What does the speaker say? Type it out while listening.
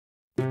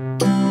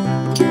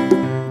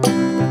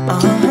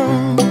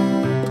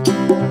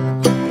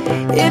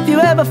If you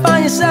ever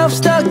find yourself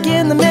stuck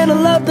in the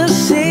middle of the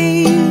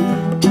sea,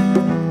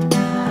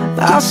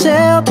 I'll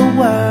sail the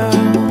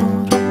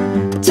world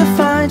to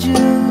find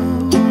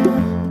you.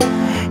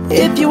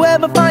 If you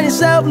ever find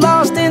yourself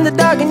lost in the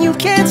dark and you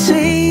can't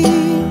see,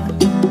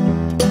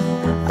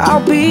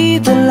 I'll be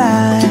the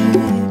light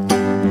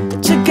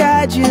to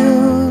guide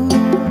you.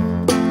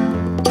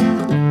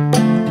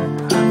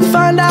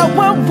 Find out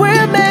what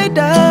we're made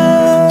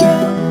of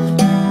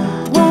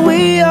when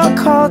we are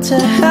called to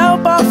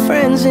help our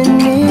friends in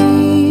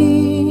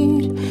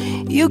need.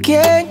 You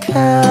can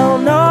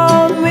count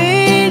on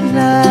me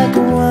like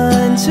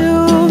 1,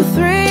 2,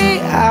 3,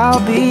 I'll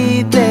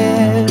be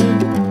there.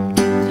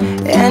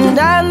 And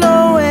I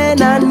know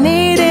when I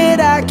need it,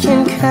 I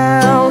can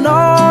count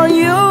on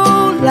you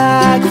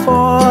like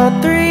 4,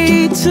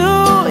 3, 2,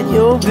 and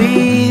you'll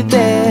be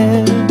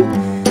there.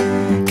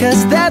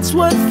 'Cause that's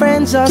what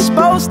friends are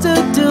supposed to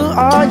do,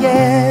 oh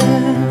yeah.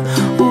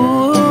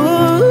 Ooh,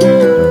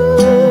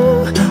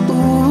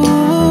 ooh,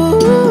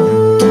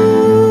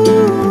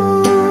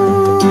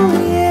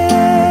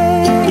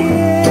 yeah,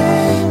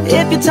 yeah.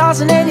 If you're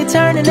tossing and you're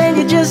turning and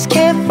you just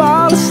can't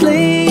fall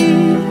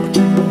asleep,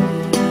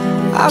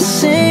 I'll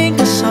sing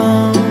a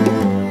song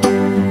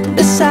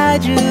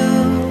beside you.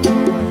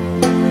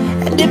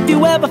 And if you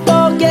ever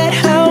forget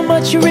how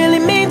much you really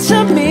mean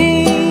to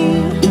me,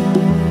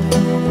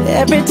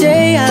 every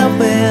day I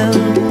will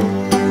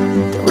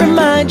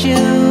remind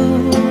you.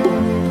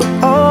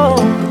 Oh,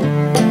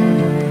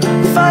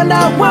 find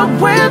out what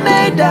we're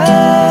made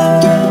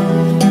of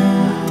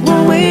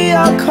when we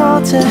are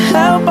called to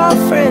help our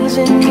friends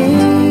in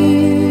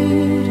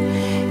need.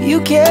 You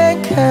can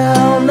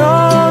count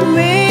on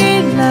me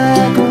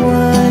like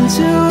 1,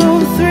 2,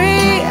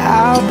 3,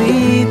 I'll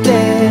be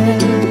there.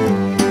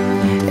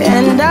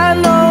 And I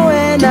know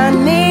when I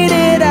need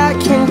it, I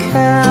can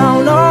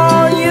count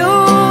on you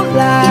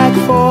like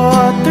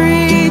 4,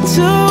 3,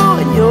 2,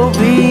 and you'll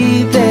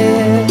be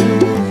there.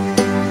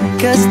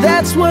 'Cause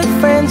that's what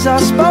friends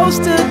are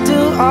supposed to do,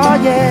 oh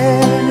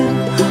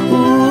yeah.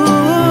 Ooh,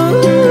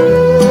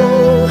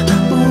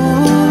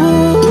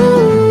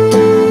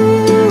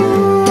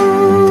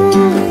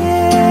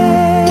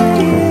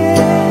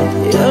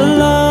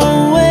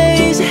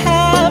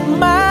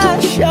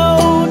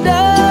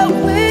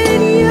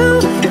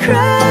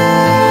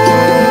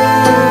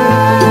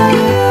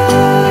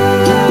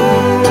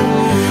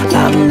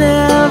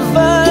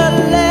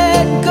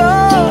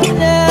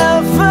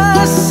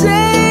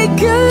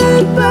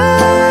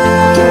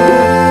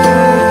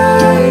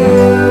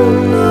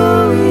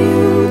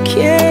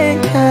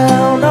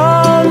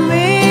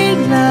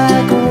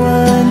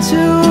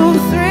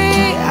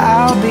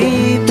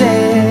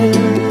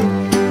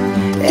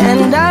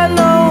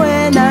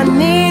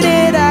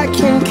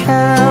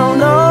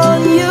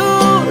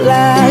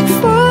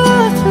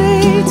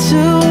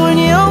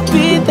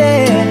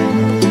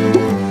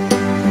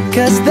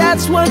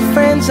 that's what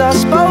friends are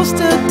supposed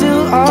to do,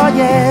 oh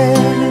yeah.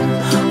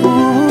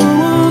 Ooh,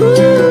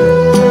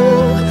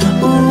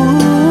 ooh.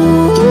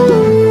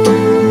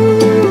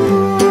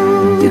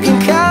 You can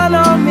count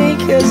on me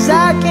 'cause I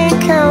can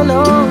count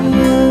on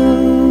you.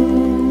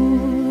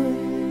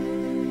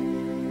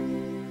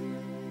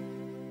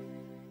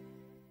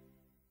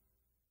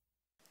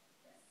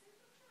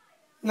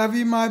 Love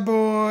you, my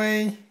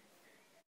boy.